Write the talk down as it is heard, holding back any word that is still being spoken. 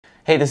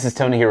Hey, this is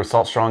Tony here with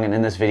Salt Strong, and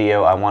in this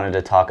video I wanted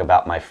to talk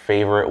about my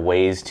favorite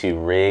ways to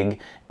rig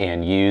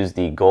and use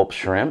the Gulp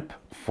shrimp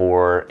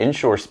for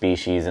inshore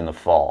species in the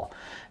fall.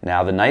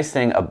 Now the nice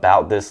thing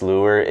about this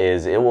lure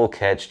is it will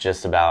catch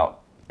just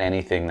about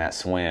anything that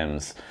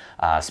swims,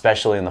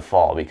 especially in the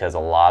fall, because a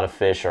lot of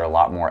fish are a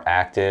lot more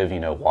active.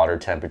 Water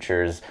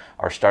temperatures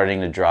are starting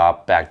to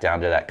drop back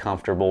down to that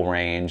comfortable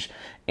range,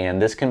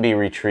 and this can be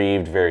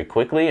retrieved very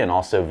quickly and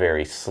also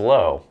very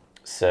slow.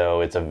 So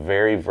it's a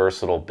very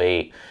versatile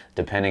bait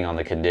depending on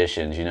the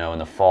conditions. In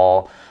the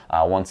fall,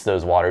 once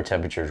those water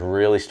temperatures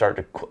really start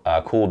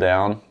to cool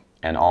down,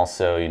 and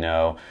also,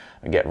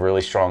 get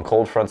really strong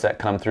cold fronts that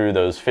come through,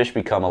 those fish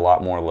become a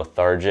lot more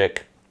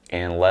lethargic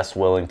and less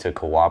willing to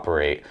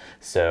cooperate.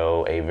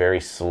 So a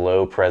very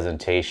slow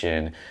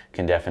presentation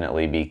can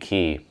definitely be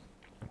key.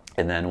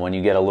 And then when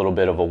you get a little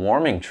bit of a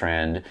warming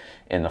trend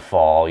in the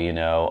fall,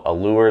 a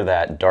lure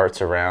that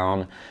darts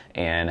around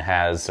and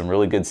has some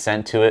really good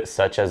scent to it,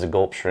 such as a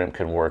Gulp shrimp,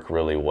 can work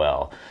really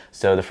well.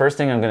 So the first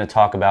thing I'm going to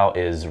talk about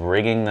is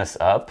rigging this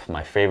up.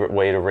 My favorite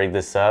way to rig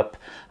this up,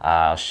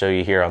 I'll show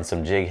you here on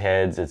some jig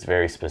heads. It's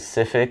very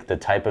specific, the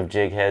type of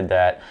jig head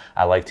that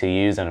I like to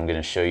use, and I'm going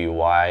to show you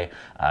why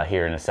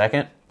here in a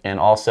second. And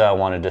also I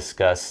want to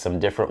discuss some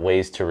different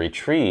ways to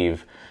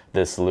retrieve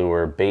this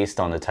lure based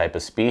on the type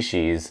of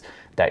species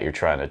that you're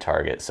trying to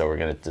target. So we're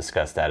going to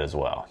discuss that as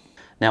well.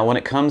 Now, when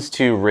it comes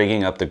to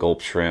rigging up the Gulp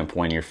shrimp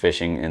when you're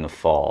fishing in the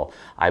fall,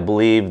 I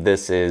believe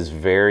this is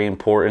very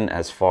important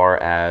as far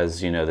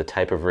as, the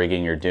type of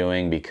rigging you're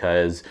doing,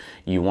 because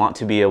you want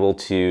to be able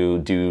to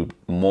do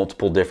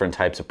multiple different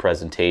types of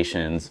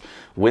presentations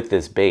with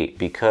this bait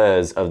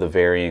because of the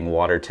varying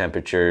water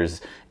temperatures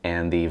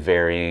and the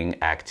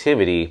varying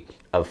activity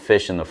of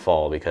fish in the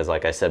fall. Because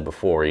like I said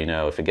before,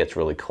 if it gets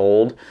really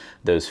cold,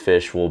 those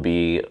fish will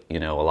be, a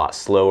lot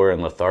slower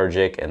and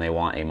lethargic, and they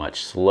want a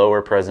much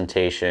slower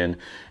presentation.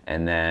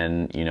 And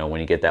then, when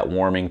you get that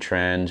warming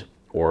trend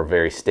or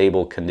very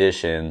stable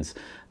conditions,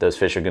 those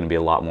fish are going to be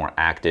a lot more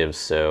active.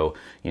 So,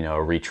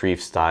 a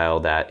retrieve style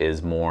that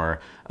is more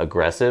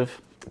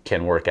aggressive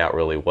can work out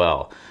really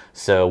well.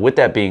 So with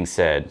that being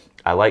said,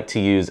 I like to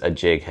use a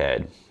jig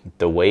head.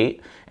 The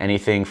weight,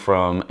 anything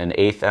from an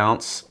 1/8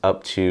 ounce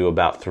up to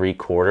about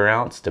 3/4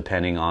 ounce,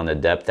 depending on the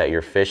depth that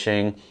you're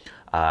fishing.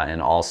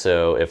 And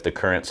also, if the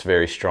current's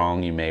very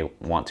strong, you may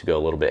want to go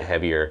a little bit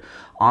heavier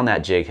on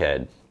that jig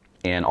head.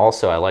 And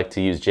also, I like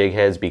to use jig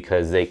heads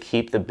because they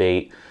keep the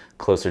bait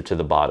closer to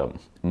the bottom.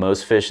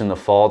 Most fish in the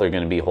fall, they're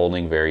going to be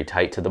holding very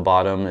tight to the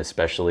bottom,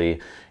 especially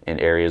in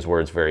areas where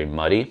it's very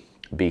muddy,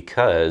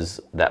 because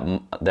that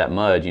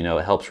mud,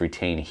 it helps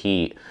retain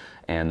heat,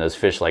 and those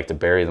fish like to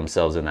bury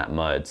themselves in that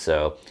mud.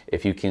 So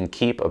if you can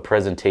keep a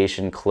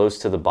presentation close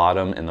to the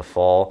bottom in the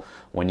fall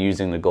when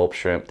using the Gulp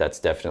shrimp, that's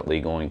definitely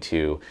going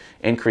to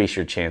increase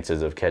your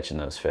chances of catching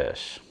those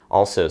fish.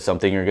 Also,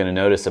 something you're going to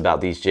notice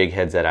about these jig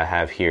heads that I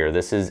have here,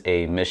 this is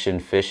a Mission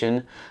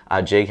Fishing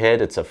jig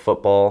head. It's a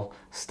football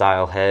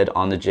style head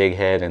on the jig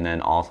head, and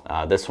then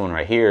this one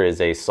right here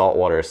is a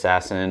Saltwater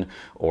Assassin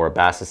or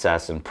Bass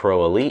Assassin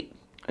Pro Elite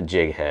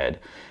jig head.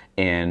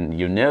 And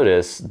you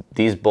notice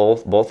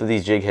both of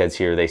these jig heads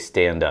here, they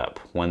stand up.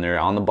 When they're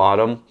on the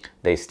bottom,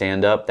 they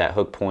stand up, that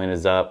hook point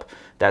is up.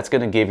 That's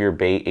going to give your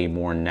bait a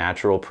more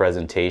natural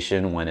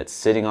presentation when it's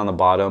sitting on the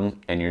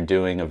bottom and you're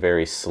doing a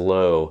very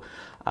slow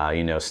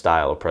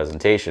style of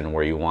presentation,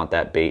 where you want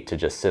that bait to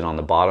just sit on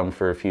the bottom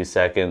for a few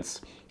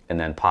seconds and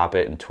then pop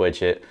it and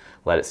twitch it,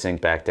 let it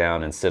sink back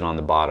down and sit on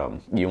the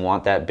bottom. You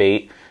want that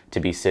bait to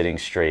be sitting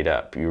straight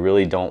up. You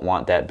really don't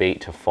want that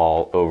bait to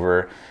fall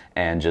over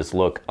and just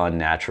look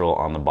unnatural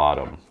on the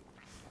bottom.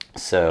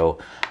 So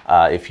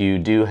if you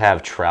do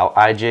have trout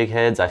eye jig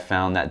heads, I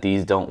found that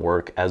these don't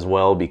work as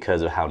well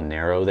because of how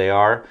narrow they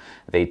are.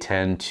 They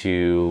tend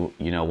to,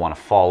 want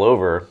to fall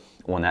over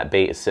when that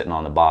bait is sitting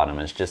on the bottom.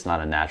 It's just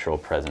not a natural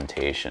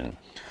presentation.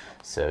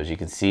 So as you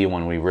can see,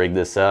 when we rig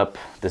this up,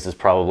 this is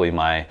probably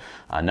my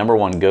number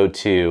one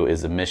go-to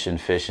is the Mission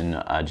Fishing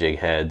jig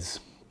heads,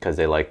 because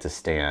they like to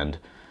stand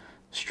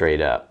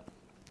straight up.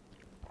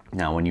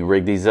 Now when you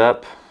rig these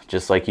up,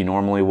 just like you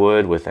normally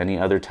would with any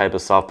other type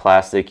of soft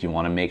plastic, you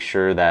want to make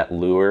sure that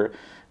lure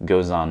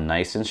goes on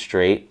nice and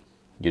straight.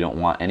 You don't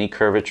want any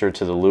curvature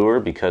to the lure,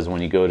 because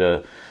when you go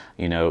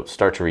to,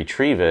 start to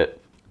retrieve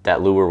it,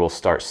 that lure will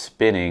start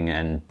spinning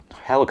and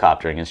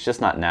helicoptering. It's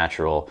just not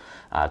natural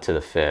to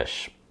the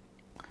fish.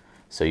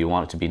 So you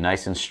want it to be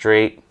nice and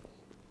straight,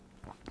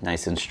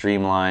 nice and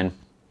streamlined,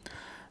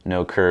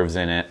 no curves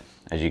in it.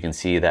 As you can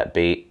see, that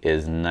bait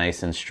is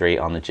nice and straight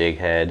on the jig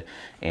head,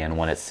 and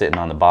when it's sitting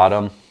on the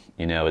bottom,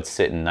 it's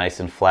sitting nice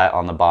and flat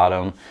on the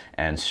bottom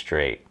and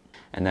straight.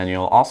 And then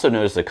you'll also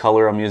notice the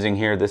color I'm using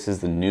here. This is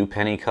the New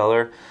Penny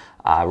color.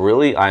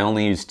 Really, I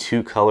only use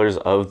 2 colors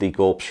of the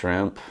Gulp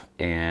shrimp,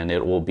 and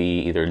it will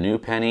be either New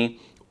Penny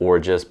or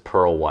just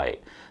Pearl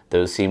White.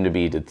 Those seem to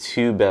be the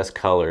 2 best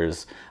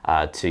colors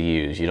to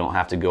use. You don't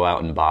have to go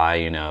out and buy,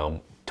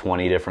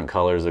 20 different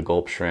colors of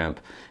Gulp shrimp.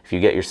 If you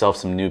get yourself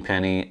some New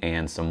Penny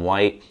and some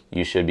white,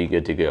 you should be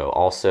good to go.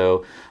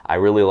 Also, I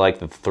really like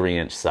the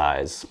 3-inch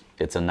size.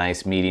 It's a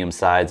nice medium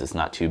size. It's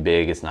not too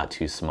big, it's not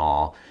too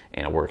small,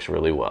 and it works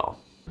really well.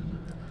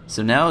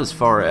 So now, as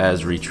far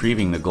as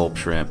retrieving the gulp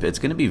shrimp, it's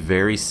going to be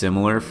very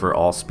similar for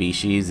all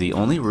species. The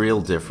only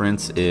real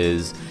difference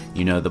is,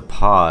 the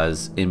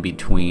pause in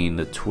between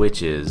the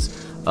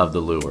twitches of the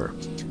lure.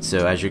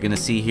 So as you're going to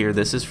see here,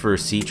 this is for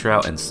sea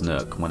trout and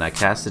snook. When I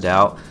cast it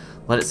out,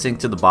 let it sink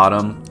to the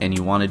bottom, and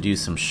you want to do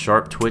some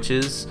sharp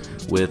twitches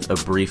with a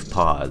brief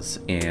pause.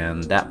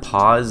 And that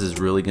pause is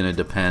really going to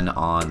depend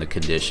on the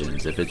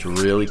conditions. If it's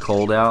really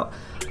cold out,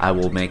 I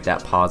will make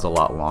that pause a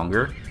lot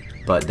longer,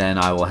 but then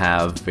I will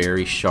have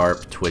very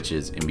sharp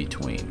twitches in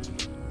between.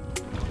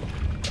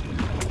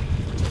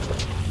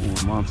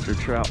 Oh, monster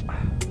trout.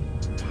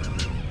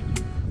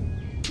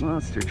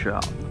 Monster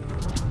trout.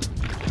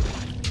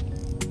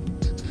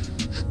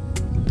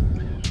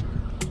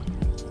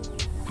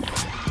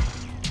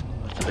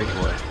 That's a big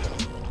boy.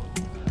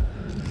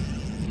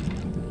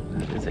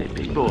 That is a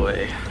big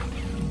boy.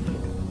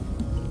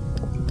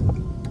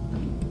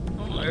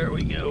 Oh, there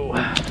we go.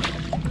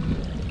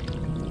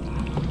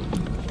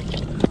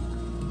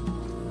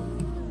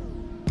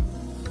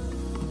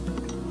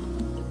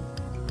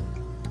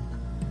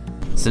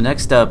 So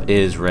next up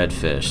is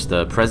redfish.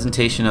 The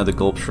presentation of the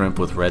gulp shrimp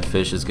with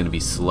redfish is going to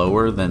be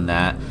slower than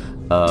that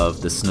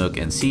of the snook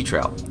and sea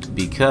trout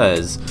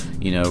because,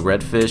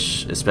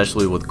 redfish,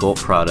 especially with gulp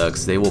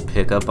products, they will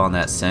pick up on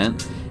that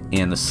scent,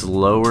 and the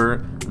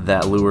slower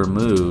that lure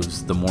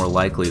moves, the more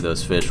likely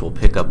those fish will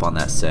pick up on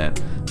that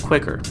scent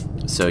quicker.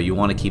 So you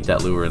want to keep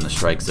that lure in the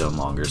strike zone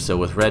longer. So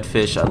with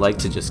redfish, I like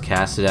to just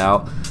cast it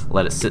out,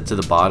 let it sit to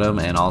the bottom,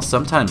 and I'll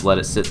sometimes let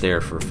it sit there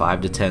for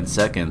 5 to 10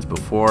 seconds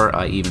before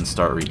I even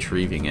start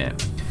retrieving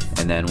it.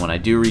 And then when I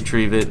do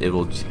retrieve it, it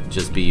will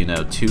just be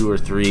 2 or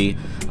 3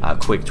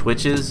 quick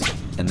twitches,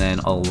 and then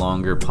a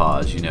longer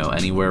pause,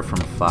 anywhere from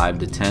 5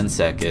 to 10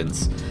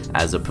 seconds,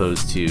 as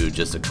opposed to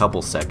just a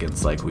couple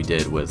seconds like we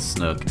did with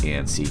snook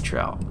and sea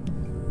trout.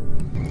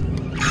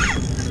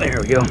 There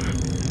we go.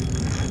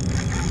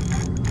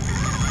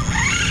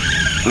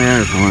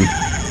 There's one.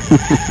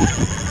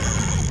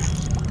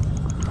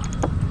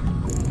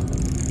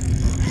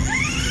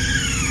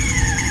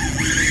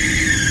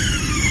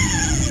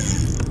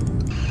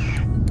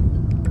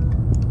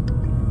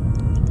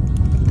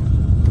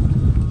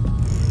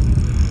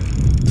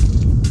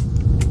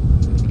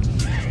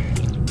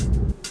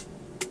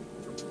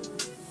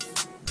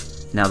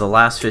 Now the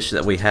last fish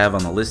that we have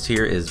on the list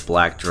here is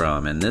black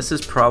drum, and this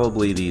is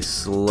probably the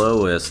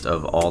slowest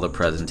of all the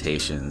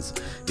presentations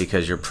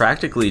because you're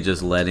practically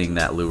just letting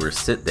that lure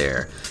sit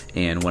there.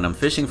 And when I'm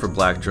fishing for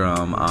black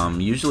drum,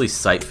 I'm usually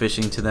sight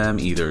fishing to them,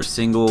 either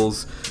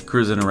singles,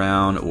 cruising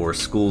around, or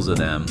schools of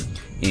them.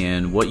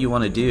 And what you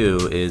want to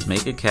do is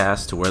make a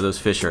cast to where those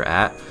fish are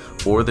at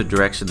or the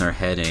direction they're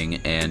heading,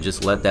 and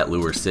just let that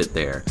lure sit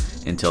there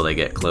until they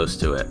get close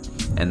to it.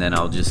 And then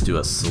I'll just do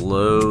a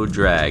slow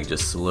drag,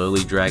 just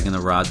slowly dragging the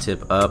rod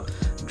tip up,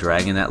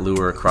 dragging that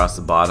lure across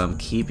the bottom,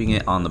 keeping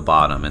it on the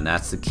bottom. And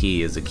that's the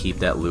key, is to keep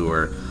that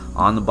lure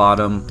on the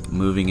bottom,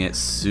 moving it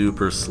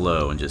super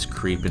slow and just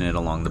creeping it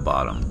along the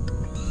bottom.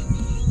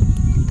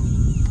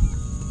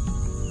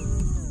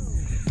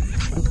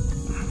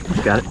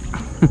 Got it.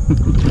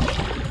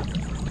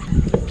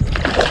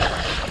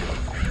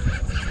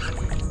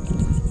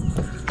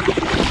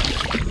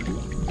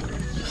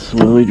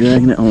 Slowly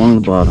dragging it along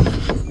the bottom.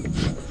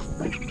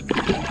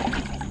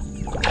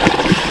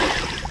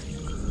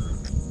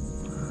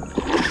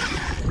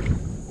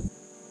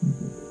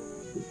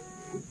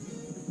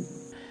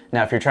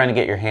 Now, if you're trying to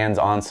get your hands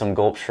on some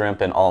gulp shrimp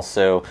and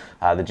also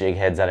the jig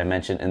heads that I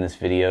mentioned in this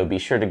video, be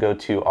sure to go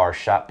to our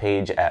shop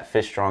page at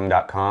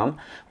fishstrong.com.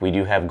 We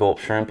do have gulp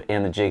shrimp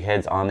and the jig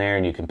heads on there,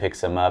 and you can pick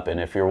some up. And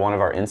if you're one of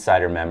our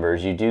insider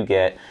members, you do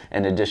get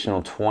an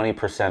additional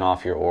 20%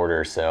 off your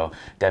order, so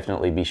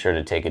definitely be sure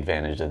to take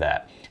advantage of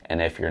that.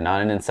 And if you're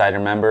not an insider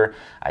member,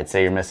 I'd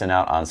say you're missing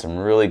out on some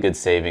really good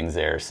savings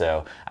there,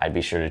 so I'd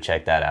be sure to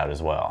check that out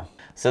as well.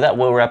 So that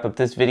will wrap up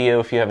this video.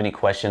 If you have any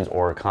questions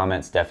or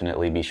comments,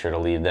 definitely be sure to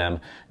leave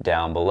them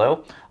down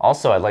below.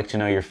 Also, I'd like to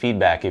know your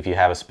feedback. If you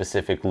have a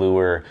specific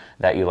lure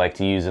that you like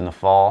to use in the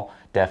fall,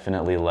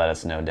 definitely let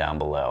us know down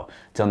below.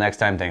 Till next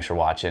time, thanks for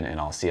watching, and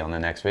I'll see you on the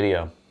next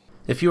video.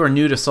 If you are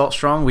new to Salt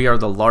Strong, we are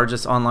the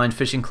largest online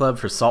fishing club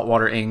for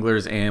saltwater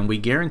anglers, and we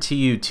guarantee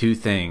you 2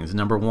 things.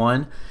 Number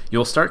 1,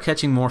 you'll start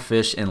catching more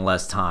fish in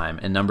less time.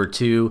 And number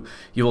 2,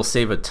 you will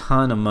save a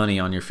ton of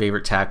money on your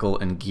favorite tackle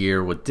and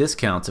gear with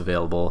discounts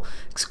available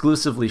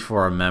exclusively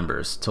for our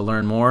members. To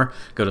learn more,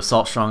 go to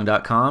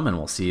saltstrong.com, and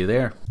we'll see you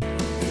there.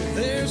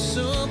 There's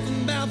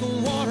something about the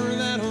water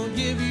that'll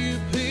give you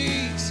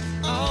peace,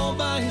 all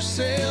by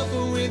yourself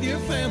or with your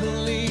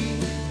family.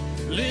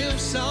 Live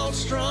Salt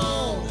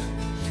Strong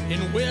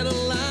and wear the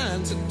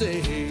line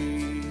today.